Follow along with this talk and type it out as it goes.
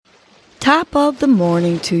Top of the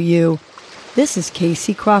morning to you. This is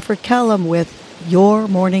Casey Crawford Kellum with Your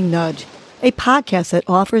Morning Nudge, a podcast that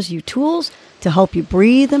offers you tools to help you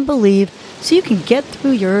breathe and believe so you can get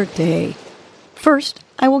through your day. First,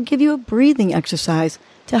 I will give you a breathing exercise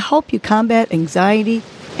to help you combat anxiety,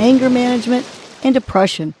 anger management, and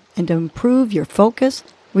depression, and to improve your focus,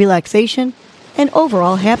 relaxation, and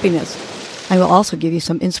overall happiness. I will also give you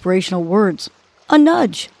some inspirational words, a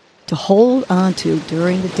nudge, to hold on to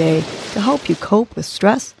during the day to help you cope with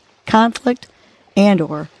stress, conflict,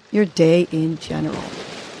 and/or your day in general.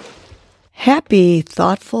 Happy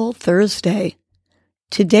Thoughtful Thursday.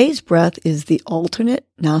 Today's breath is the alternate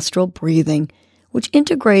nostril breathing, which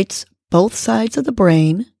integrates both sides of the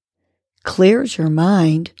brain, clears your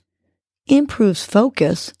mind, improves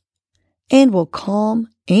focus, and will calm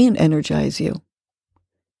and energize you.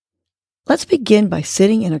 Let's begin by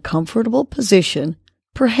sitting in a comfortable position,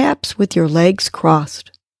 perhaps with your legs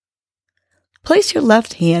crossed. Place your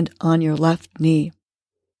left hand on your left knee.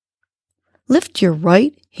 Lift your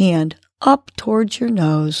right hand up towards your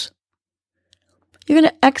nose. You're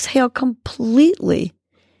going to exhale completely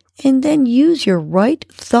and then use your right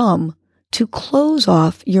thumb to close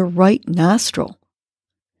off your right nostril.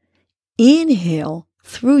 Inhale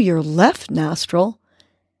through your left nostril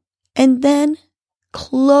and then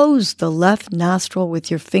close the left nostril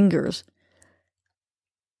with your fingers.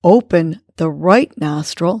 Open the right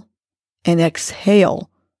nostril and exhale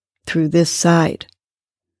through this side.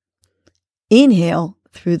 Inhale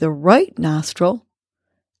through the right nostril,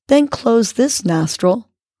 then close this nostril,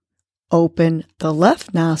 open the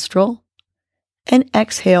left nostril, and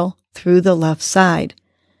exhale through the left side.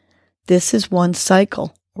 This is one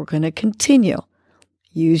cycle. We're going to continue.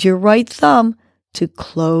 Use your right thumb to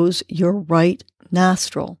close your right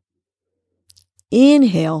nostril.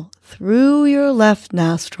 Inhale through your left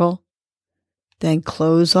nostril, then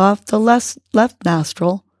close off the left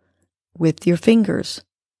nostril with your fingers.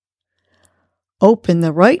 Open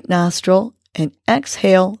the right nostril and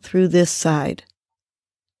exhale through this side.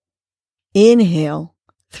 Inhale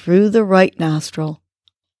through the right nostril,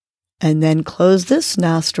 and then close this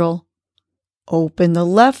nostril, open the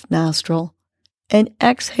left nostril, and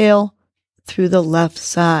exhale through the left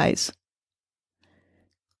sides.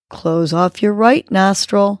 Close off your right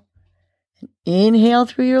nostril, inhale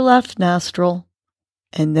through your left nostril,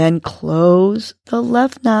 and then close the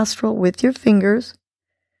left nostril with your fingers,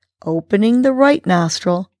 opening the right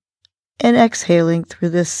nostril and exhaling through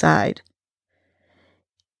this side.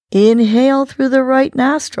 Inhale through the right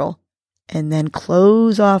nostril and then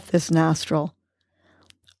close off this nostril.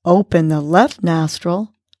 Open the left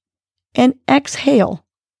nostril and exhale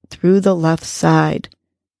through the left side.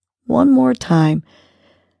 One more time.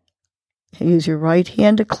 Use your right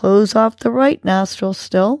hand to close off the right nostril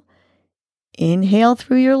still. Inhale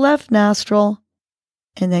through your left nostril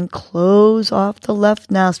and then close off the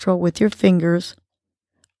left nostril with your fingers.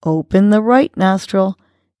 Open the right nostril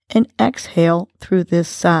and exhale through this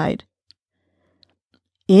side.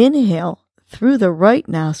 Inhale through the right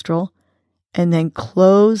nostril and then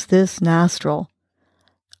close this nostril.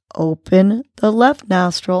 Open the left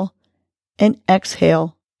nostril and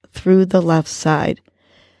exhale through the left side.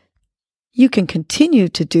 You can continue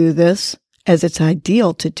to do this as it's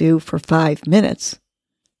ideal to do for 5 minutes.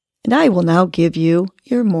 And I will now give you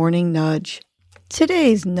your morning nudge.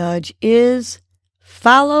 Today's nudge is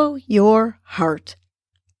follow your heart.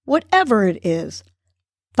 Whatever it is,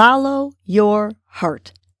 follow your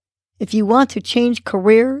heart. If you want to change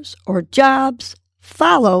careers or jobs,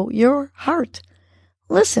 follow your heart.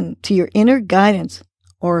 Listen to your inner guidance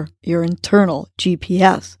or your internal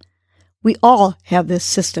GPS. We all have this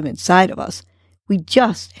system inside of us. We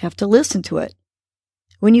just have to listen to it.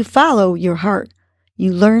 When you follow your heart,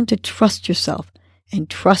 you learn to trust yourself and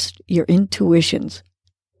trust your intuitions.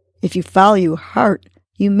 If you follow your heart,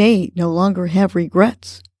 you may no longer have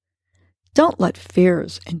regrets. Don't let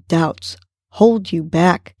fears and doubts hold you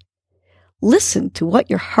back. Listen to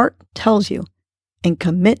what your heart tells you and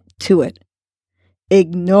commit to it.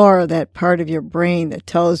 Ignore that part of your brain that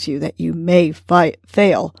tells you that you may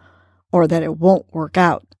fail or that it won't work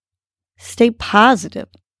out. Stay positive,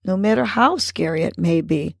 no matter how scary it may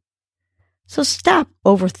be. So stop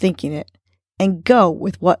overthinking it and go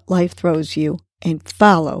with what life throws you and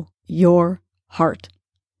follow your heart.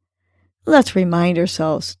 Let's remind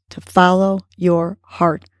ourselves to follow your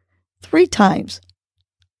heart 3 times.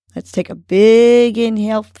 Let's take a big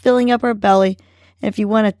inhale, filling up our belly. And if you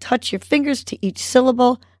want to touch your fingers to each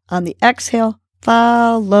syllable on the exhale,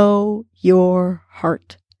 follow your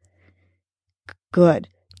heart. Good.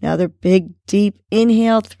 Another big, deep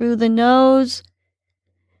inhale through the nose.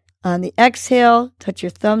 On the exhale, touch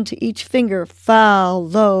your thumb to each finger.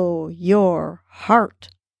 Follow your heart.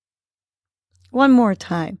 One more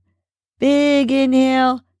time. Big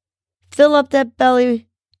inhale. Fill up that belly.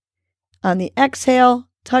 On the exhale,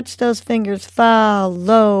 touch those fingers.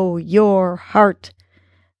 Follow your heart.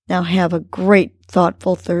 Now have a great,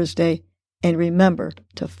 thoughtful Thursday. And remember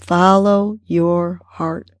to follow your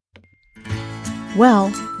heart. Well,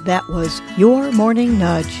 that was your morning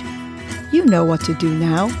nudge. You know what to do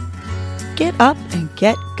now. Get up and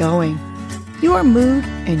get going. Your mood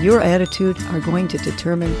and your attitude are going to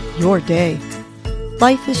determine your day.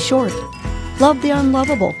 Life is short. Love the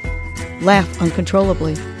unlovable. Laugh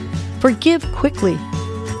uncontrollably. Forgive quickly.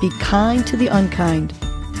 Be kind to the unkind.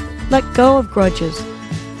 Let go of grudges.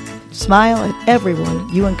 Smile at everyone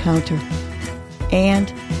you encounter.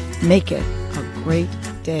 And make it a great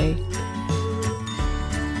day.